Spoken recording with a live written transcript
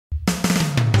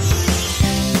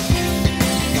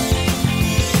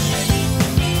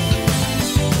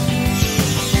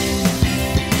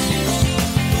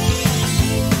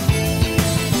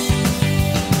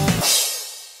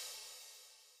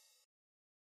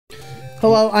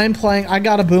Hello, I'm playing. I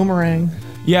got a boomerang.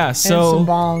 Yeah, so... And some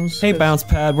bombs. Hey, Bounce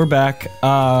Pad, we're back.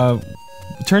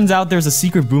 Turns out there's a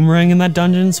secret boomerang in that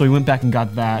dungeon, so we went back and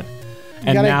got that.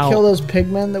 You gotta kill those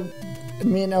pigmen that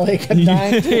me and Ellie kept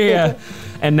dying. Yeah.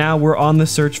 And now we're on the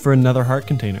search for another heart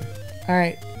container.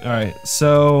 Alright. Alright,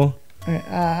 so...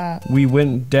 we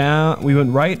went down... We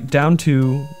went right, down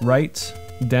to, right,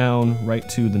 down, right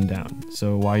to, then down.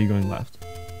 So why are you going left?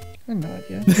 I have no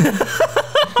idea.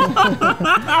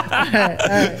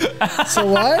 Alright. So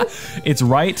what? It's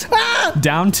right,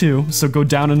 down 2, so go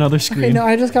down another screen. Okay, no,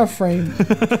 I just got framed.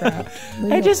 Crap.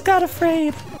 I just got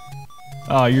afraid.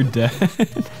 Oh, you're dead.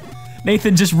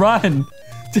 Nathan, just run.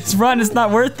 Just run, it's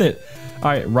not worth it.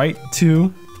 Alright, right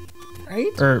 2.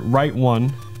 Right? Or right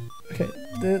 1. Okay,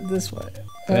 this way.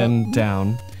 And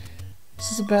down.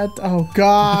 This is a bad... Oh,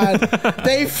 God.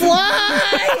 They fly!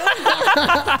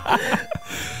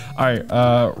 Alright,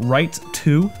 right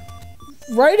 2.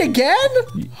 Right again?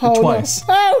 Oh, twice.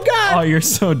 No. Oh, God! Oh, you're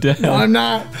so dead. No, I'm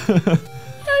not. I'm not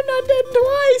dead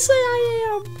twice.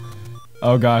 I am.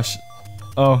 Oh, gosh.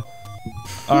 Oh.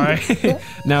 Alright.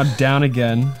 Now down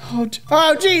again. Oh,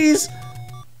 jeez.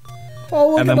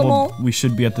 Oh, look and at then them all. We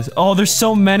should be at this. Oh, there's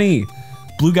so many.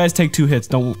 Blue guys take 2 hits.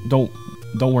 Don't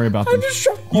worry about them.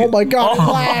 Oh my God! It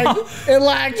lagged. It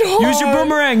lagged hard. Use your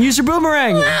boomerang. Use your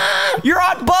boomerang. You're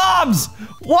on bombs.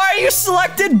 Why are you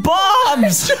selected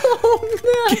bombs? Get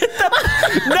the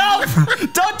no!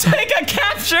 Don't take a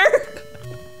capture.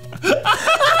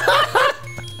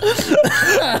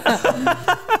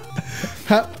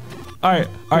 All right.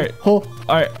 All right.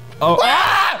 Oh.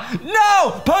 Ah!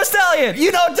 No! Post Elliot!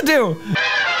 You know what to do!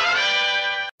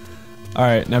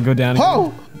 Alright, now go down again.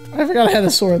 Oh! I forgot I had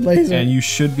a sword laser. And you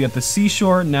should be at the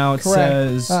seashore. Now it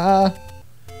says...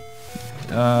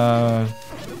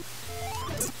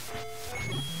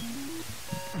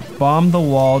 bomb the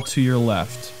wall to your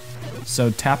left. So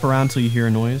tap around till you hear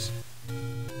a noise.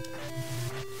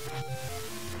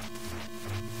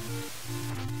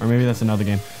 Or maybe that's another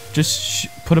game. Just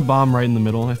put a bomb right in the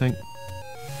middle, I think. What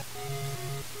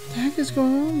the heck is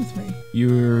going on with me?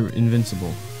 You're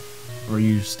invincible. Or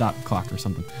you stop clock or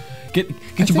something. Get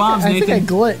your bombs, Nathan. I think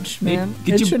I glitched, man.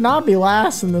 It should not be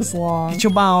lasting this long. Get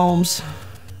your bombs.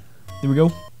 There we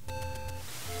go.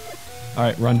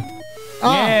 Alright, run.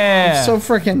 Oh, yeah! I'm so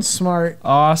freaking smart.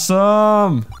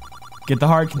 Awesome! Get the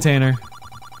heart container.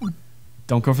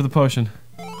 Don't go for the potion.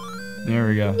 There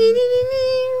we go.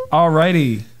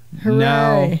 Alrighty. Hooray.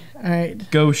 Now, alright.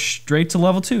 Go straight to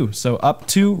level 2. So up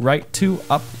 2, right 2,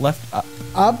 up, left, up.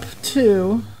 Up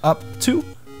 2. Up 2.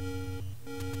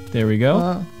 There we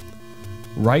go.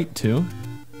 Right 2.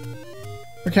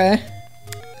 Okay.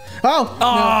 Oh!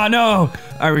 Oh, no!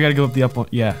 Alright, we gotta go up the up one.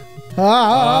 Yeah.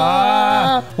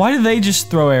 Why do they just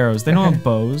throw arrows? They don't have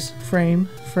bows. Frame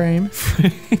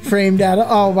data.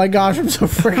 Oh my gosh, I'm so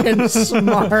freaking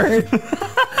smart.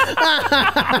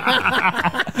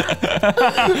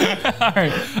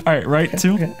 Alright, right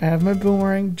 2. Okay, I have my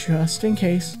boomerang just in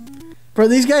case. Bro,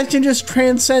 these guys can just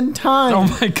transcend time. Oh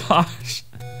my gosh.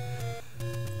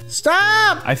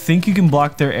 Stop! I think you can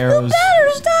block their arrows.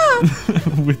 Stop!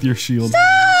 With your shield.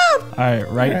 Stop! Alright,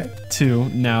 right 2.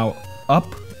 Now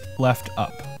up, left,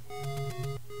 up.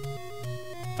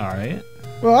 Alright.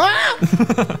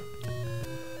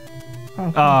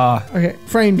 Okay,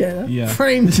 frame data. Yeah.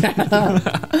 Frame data.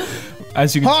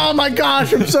 As you can oh my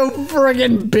gosh, I'm so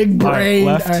friggin' big brained.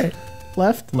 Left.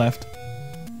 Left? Left.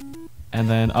 And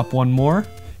then up one more.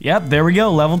 Yep, there we go,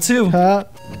 level 2. Here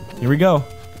we go.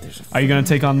 Are you gonna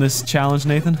take on this challenge,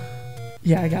 Nathan?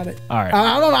 Yeah, I got it. Alright.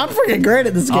 I don't know, I'm freaking great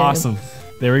at this game. Awesome.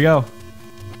 There we go.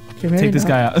 Okay, take this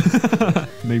guy out.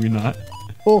 Maybe not.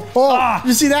 Did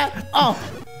you see that?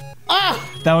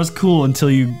 That was cool until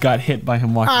you got hit by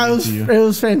him walking into you. It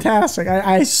was fantastic.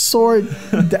 I soared.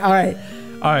 Alright.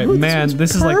 Alright, man,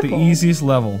 this is like the easiest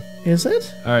level. Is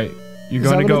it? Alright, you're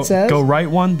going to go right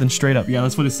 1, then straight up. Yeah,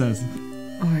 that's what it says.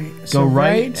 Alright, so go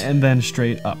right and then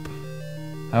straight up.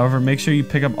 However, make sure you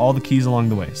pick up all the keys along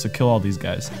the way. So kill all these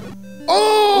guys.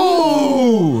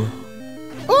 Oh!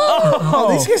 Oh,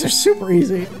 these guys are super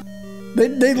easy.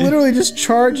 They literally just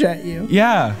charge at you.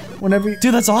 Yeah. Whenever you...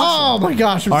 Dude, that's awesome. Oh my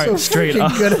gosh, I'm so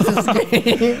freaking good at this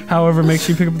game. However, make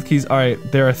sure you pick up the keys. Alright,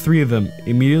 there are 3 of them.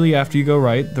 Immediately after you go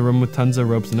right, the room with tons of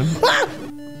ropes in them.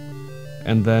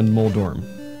 And then Moldorm.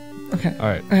 Okay.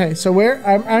 Alright. Okay, so where?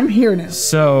 I'm here now.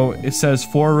 So, it says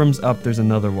 4 rooms up, there's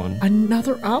another one.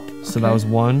 Another up? So that was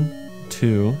 1,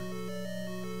 2.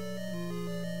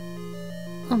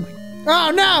 Oh my...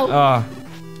 Oh no!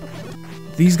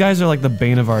 These guys are like the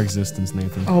bane of our existence,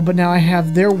 Nathan. Oh, but now I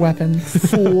have their weapon,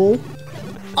 fool.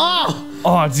 Oh!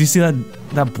 Oh, did you see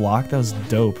that block? That was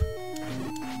dope.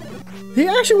 They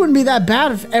actually wouldn't be that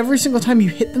bad if every single time you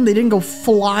hit them, they didn't go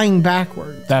flying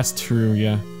backward. That's true,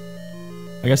 yeah.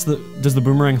 I guess does the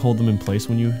boomerang hold them in place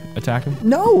when you attack them?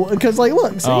 No, because like,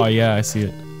 look, see? Oh, yeah, I see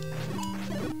it.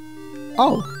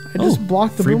 Oh, I just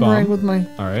blocked the boomerang with my...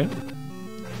 All right.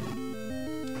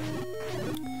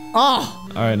 Oh!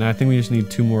 All right, now I think we just need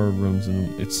 2 more rooms,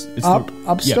 and it's up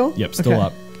still? Yep, still Okay.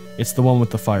 up. It's the one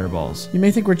with the fireballs. You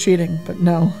may think we're cheating, but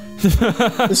no.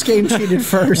 This game cheated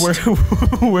first.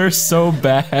 We're so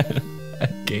bad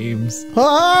at games.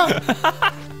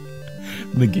 Ah!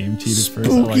 The game cheated first.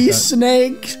 I Spooky like that.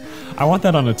 snake. I want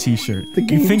that on a T-shirt. The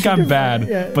game You think I'm cheated bad,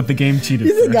 first, yeah. but the game cheated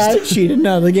You think first. I cheated?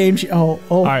 No, the game cheated. Oh.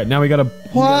 All right, now we gotta.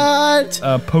 What?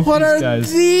 Poke What these are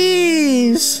guys.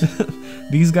 these?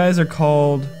 These guys are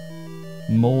called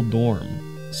Moldorm.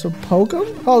 So poke them?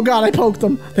 Oh god, I poked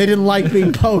them. They didn't like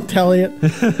being poked, Elliot.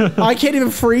 I can't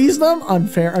even freeze them?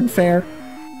 Unfair.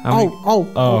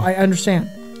 Oh, I understand.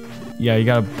 Yeah, you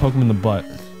gotta poke them in the butt.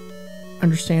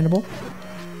 Understandable.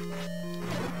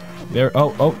 There.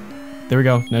 Oh. There we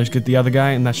go. Now just get the other guy,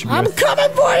 and that should be. I'm coming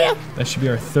for you! That should be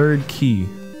our 3rd key.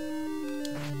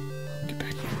 Get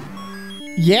back here.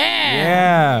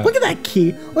 Yeah! Yeah. Look at that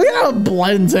key. Look at how it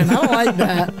blends in. I don't like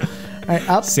that. Alright,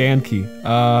 up. Sand key.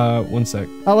 1 sec.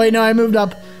 Oh wait, no, I moved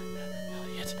up.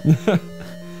 Elliot.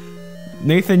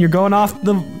 Nathan, you're going off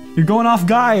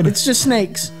guide. It's just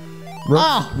snakes.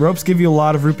 Ropes give you a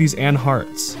lot of rupees and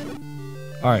hearts.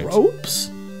 All right. Ropes?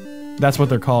 That's what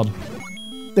they're called.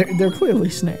 They're clearly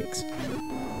snakes.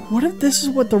 What if this is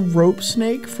what the rope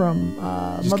snake from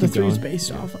Mother 3 is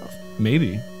based off of?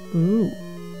 Maybe. Ooh,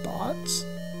 thoughts?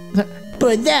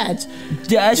 But that's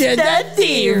Just a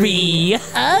theory.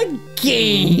 a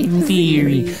game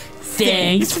theory.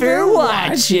 Thanks for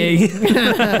watching.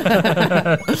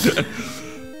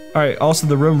 Alright, also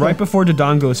the room right before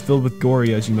doDONGO is filled with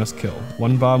Gorias you must kill.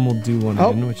 1 bomb will do 1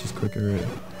 in, which is quicker.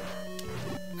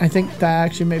 I think that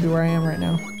actually may be where I am right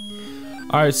now.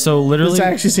 Alright, so literally... This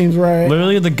actually seems right.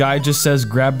 Literally the guide just says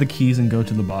grab the keys and go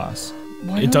to the boss.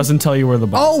 Why It not? doesn't tell you where the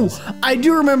boss is. Oh, I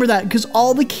do remember that, because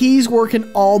all the keys work in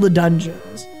all the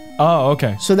dungeons. Oh,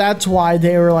 okay. So that's why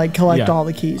they were like, collect Yeah. all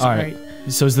the keys, Alright.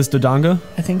 right? So is this doDONGO?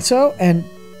 I think so, and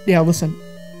yeah, listen.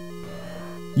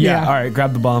 Yeah, Yeah. alright,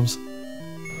 grab the bombs.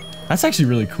 That's actually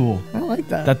really cool. I like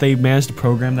that. That they managed to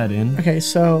program that in. Okay,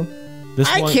 so This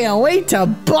I one, can't wait to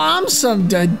bomb some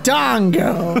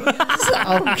doDONGO.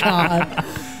 Oh god.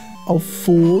 Oh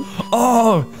fool.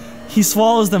 Oh, he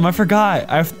swallows them. I forgot.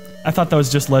 I thought that was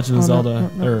just Legend of Zelda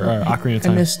or Ocarina of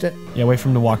Time. I missed it. Yeah, wait for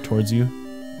him to walk towards you.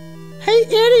 Hey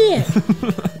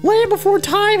idiot! Land Before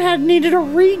Time had needed a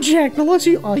reject unless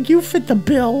you fit the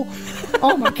bill.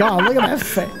 Oh my god, look at that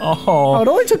face. Oh, it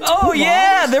only took 2 oh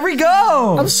yeah, there we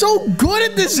go. I'm so good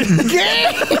at this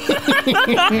game!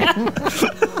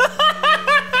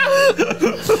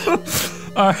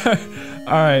 All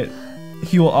right.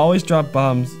 He will always drop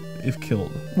bombs if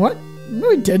killed. What?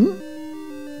 No, he didn't.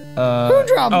 Who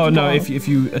dropped Oh the no, bomb? if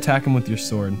you attack him with your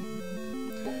sword.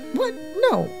 What?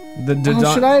 No. The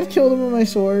Should I have killed him with my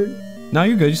sword? No,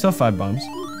 you're good. You still have 5 bombs.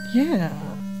 Yeah.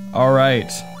 All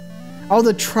right. Oh,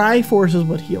 the Triforce is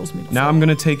what heals me. Now I'm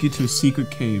gonna take you to a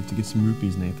secret cave to get some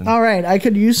rupees, Nathan. All right, I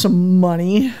could use some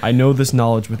money. I know this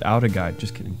knowledge without a guide.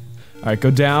 Just kidding. All right,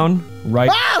 go down, right.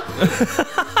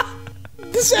 Ah!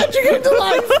 This engine came to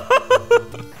life.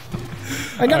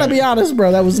 I gotta be honest,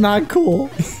 bro. That was not cool.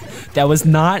 That was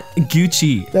not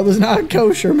Gucci. That was not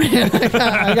kosher, man. I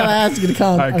gotta ask you to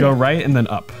come. All right, go right and then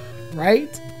up.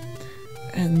 Right,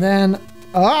 and then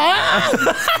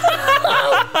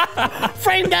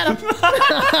framed at him.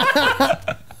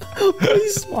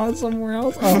 Please spawn somewhere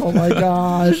else. Oh my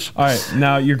gosh. All right,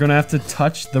 now you're gonna have to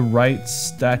touch the right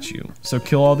statue. So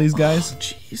kill all these guys.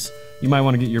 Jeez. You might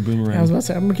want to get your boomerang. I was about to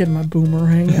say I'm getting my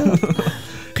boomerang out.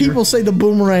 People say the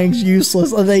boomerang's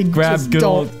useless. They just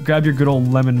don't. Grab your good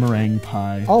old lemon meringue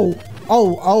pie.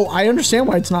 Oh, I understand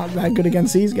why it's not that good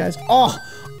against these guys. Oh,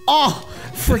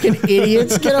 freaking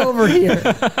idiots. Get over here.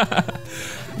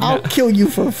 I'll kill you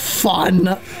for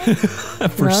fun.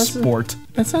 For sport.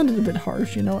 That sounded a bit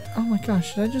harsh, you know? Oh my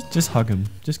gosh, should I just... Just hug him.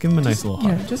 Just give him a nice little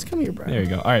hug. Yeah, just come here, bro. There you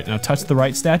go. All right, now touch the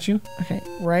right statue. Okay,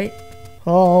 right.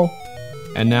 Oh.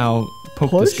 And now poke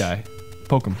Push? this guy.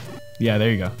 Poke him. Yeah,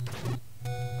 there you go.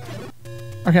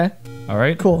 Okay, All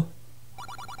right. cool.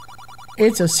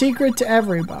 It's a secret to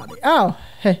everybody. Oh,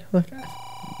 hey, look.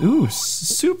 Ooh,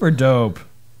 super dope.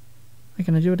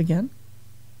 Can I do it again?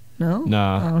 No?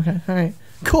 Nah. Oh, okay, all right.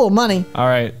 Cool, money. All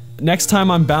right. Next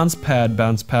time on Bounce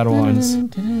Padawans.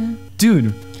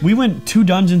 Dude, we went 2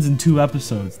 dungeons in 2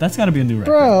 episodes. That's got to be a new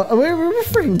record. Bro, we're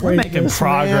freaking We're great at making this,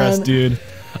 progress, man. dude.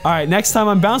 All right, next time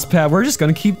on Bounce Pad, we're just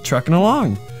going to keep trucking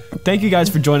along. thank you guys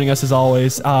for joining us as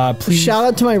always. Please Shout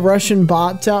out to my Russian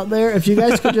bots out there. If you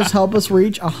guys could just help us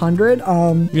reach 100.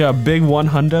 Yeah, big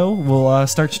 100. We'll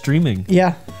start streaming.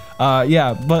 Yeah.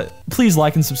 Yeah, but please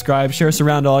like and subscribe, share us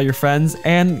around to all your friends,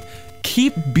 and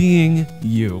keep being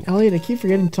you. Elliot, I keep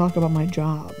forgetting to talk about my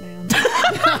job, man.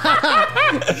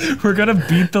 We're gonna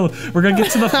get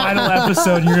to the final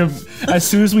episode. You're gonna, as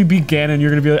soon as we beat Ganon, you're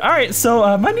gonna be like, all right,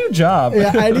 so my new job.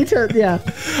 Yeah, I need to, yeah.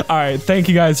 All right, thank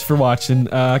you guys for watching.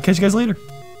 Catch you guys later.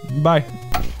 Bye.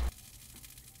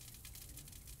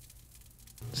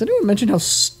 Does anyone mention how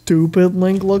stupid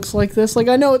Link looks like this? Like,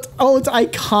 I know it's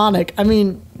iconic. I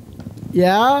mean,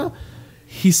 yeah.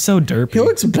 He's so derpy. He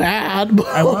looks bad. But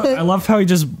I love how he's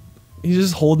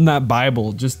just holding that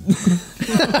Bible, just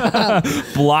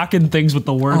blocking things with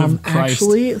the word of Christ.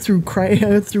 Actually, through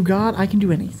God, I can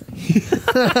do anything.